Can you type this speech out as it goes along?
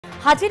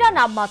হাজিরা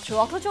নামমাত্র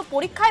অথচ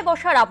পরীক্ষায়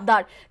বসার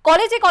আবদার।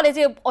 কলেজে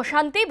কলেজে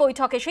অশান্তি,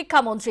 বৈঠকে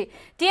শিক্ষামন্ত্রী।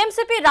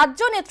 টিএমসিপি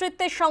রাজ্য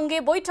নেতৃত্বের সঙ্গে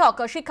বৈঠক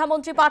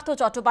শিক্ষামন্ত্রী পার্থ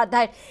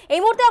চট্টোপাধ্যায়ের।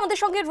 এই মুহূর্তে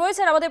আমাদের সঙ্গে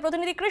রয়েছেন আমাদের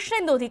প্রতিনিধি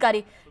কৃষ্ণেন্দু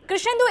অধিকারী।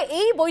 কৃষ্ণেন্দু,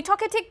 এই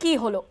বৈঠকে ঠিক কি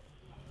হলো?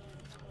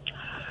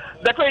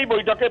 দেখো, এই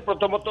বৈঠকে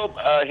প্রথমত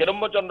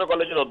হেরম্বচন্দ্র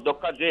কলেজের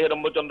অধ্যক্ষা, যে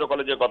হেরম্বচন্দ্র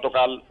কলেজে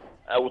গতকাল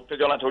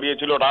উত্তেজনা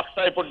ছড়িয়েছিল,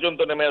 রাস্তায় পর্যন্ত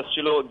নেমে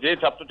এসেছিল, যে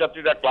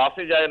ছাত্রছাত্রীরা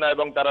ক্লাসে যায় না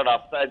এবং তারা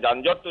রাস্তায়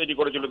যানজট তৈরি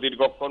করেছিল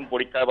দীর্ঘক্ষণ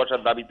পরীক্ষায়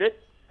বসার দাবিতে,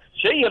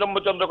 সেই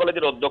হেরম্বচন্দ্র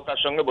কলেজের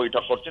অধ্যক্ষার সঙ্গে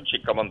বৈঠক করছেন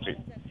শিক্ষামন্ত্রী।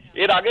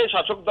 এর আগে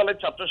শাসক দলের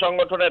ছাত্র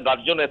সংগঠনের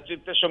রাজ্য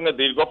নেতৃত্বের সঙ্গে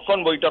দীর্ঘক্ষণ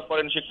বৈঠক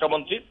করেন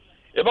শিক্ষামন্ত্রী।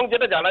 এবং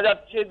যেটা জানা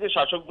যাচ্ছে যে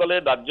শাসক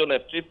দলের রাজ্য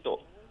নেতৃত্ব,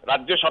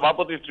 রাজ্য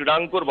সভাপতি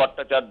শ্রীরাঙ্কুর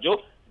ভট্টাচার্য,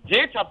 যে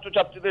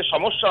ছাত্রছাত্রীদের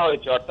সমস্যা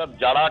হয়েছে, অর্থাৎ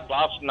যারা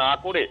ক্লাস না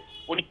করে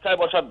পরীক্ষায়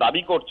বসার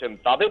দাবি করছেন,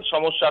 তাদের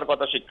সমস্যার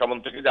কথা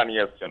শিক্ষামন্ত্রীকে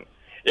জানিয়ে আসছেন।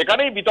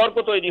 এখানেই বিতর্ক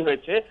তৈরি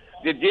হয়েছে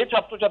যে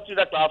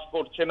ছাত্রছাত্রীরা ক্লাস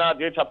করছে না,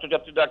 যে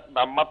ছাত্রছাত্রীরা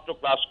নামমাত্র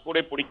ক্লাস করে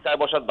পরীক্ষায়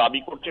বসার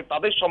দাবি করছে,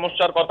 তাদের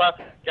সমস্যার কথা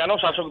কেন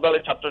শাসক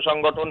দলের ছাত্র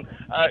সংগঠন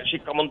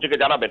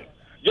শিক্ষামন্ত্রীকে জানাবেন।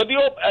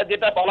 যদিও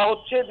যেটা বলা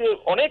হচ্ছে যে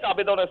অনেক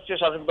আবেদন এসছে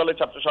শাসক দলের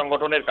ছাত্র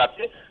সংগঠনের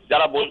কাছে,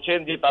 যারা বলছেন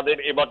যে তাদের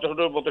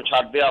এবছরের মতো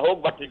ছাড় দেওয়া হোক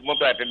বা ঠিক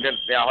মতো অ্যাটেন্ডেন্স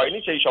নেওয়া হয়নি,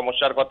 সেই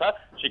সমস্যার কথা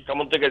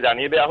শিক্ষামন্ত্রীকে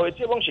জানিয়ে দেওয়া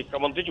হয়েছে এবং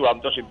শিক্ষামন্ত্রী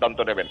চূড়ান্ত সিদ্ধান্ত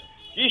নেবেন।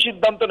 কি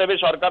সিদ্ধান্ত নেবে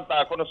সরকার তা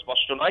এখনো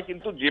স্পষ্ট নয়,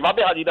 কিন্তু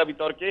যেভাবে হাজিরা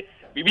বিতর্কে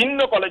বিভিন্ন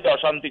কলেজে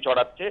অশান্তি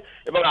ছড়াচ্ছে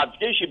এবং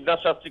আজকেই শিবনাথ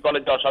শাস্ত্রী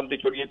কলেজে অশান্তি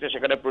ছড়িয়েছে,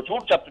 সেখানে প্রচুর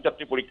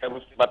ছাত্রছাত্রী পরীক্ষায়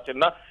বসতে পারছেন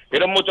না।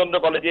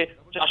 হেরম্বচন্দ্র কলেজে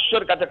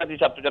 400-র কাছাকাছি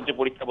ছাত্রছাত্রী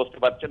পরীক্ষা বসতে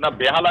পারছেন না।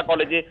 বেহালা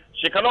কলেজে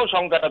সেখানেও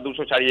সংখ্যাটা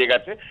 200 ছাড়িয়ে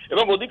গেছে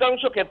এবং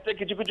অধিকাংশ ক্ষেত্রে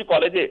কিছু কিছু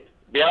কলেজে,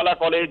 বেহালা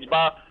কলেজ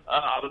বা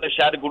আমাদের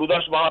স্যার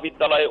গুরুদাস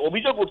মহাবিদ্যালয়ে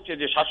অভিযোগ উঠছে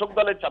যে শাসক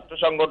দলের ছাত্র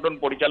সংগঠন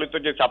পরিচালিত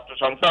যে ছাত্র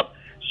সংসদ,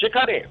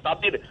 সেখানে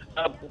তাদের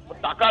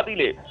টাকা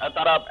দিলে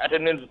তারা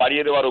অ্যাটেন্ডেন্স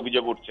বাড়িয়ে দেওয়ার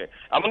অভিযোগ উঠছে।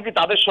 এমনকি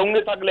তাদের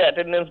সঙ্গে থাকলে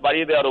অ্যাটেন্ডেন্স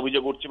বাড়িয়ে দেওয়ার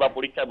অভিযোগ উঠছে বা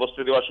পরীক্ষায়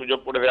বসতে দেওয়ার সুযোগ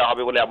করে দেওয়া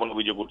হবে বলে এমন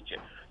অভিযোগ উঠছে।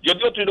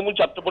 যদিও তৃণমূল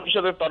ছাত্র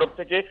পরিষদের তরফ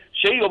থেকে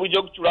সেই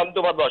অভিযোগ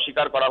চূড়ান্তভাবে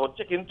অস্বীকার করা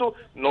হচ্ছে, কিন্তু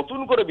নতুন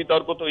করে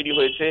বিতর্ক তৈরি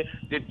হয়েছে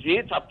যে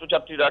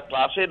ছাত্রছাত্রীরা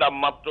ক্লাসে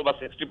নামমাত্র বা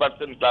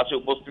 60% ক্লাসে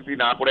উপস্থিতি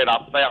না করে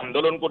রাস্তায়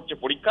আন্দোলন করছে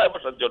পরীক্ষায়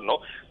বসার জন্য,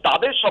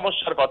 তাদের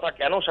সমস্যার কথা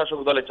কেন শাসক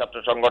দলের ছাত্র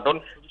সংগঠন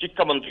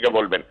শিক্ষামন্ত্রীকে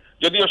বলবেন।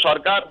 যদিও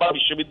সরকার বা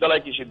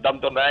বিশ্ববিদ্যালয় কি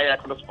সিদ্ধান্ত নেয়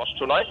এখনো স্পষ্ট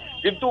নয়,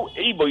 কিন্তু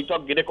এই বৈঠক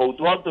ঘিরে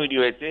কৌতূহল তৈরি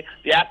হয়েছে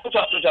যে এত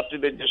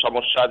ছাত্রছাত্রীদের যে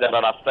সমস্যা, যারা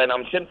রাস্তায়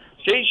নামছেন,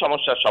 সেই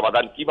সমস্যার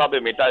সমাধান কিভাবে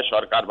মেটায়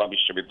সরকার বা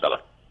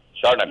বিশ্ববিদ্যালয়।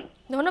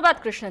 ধন্যবাদ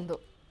কৃষ্ণেন্দু।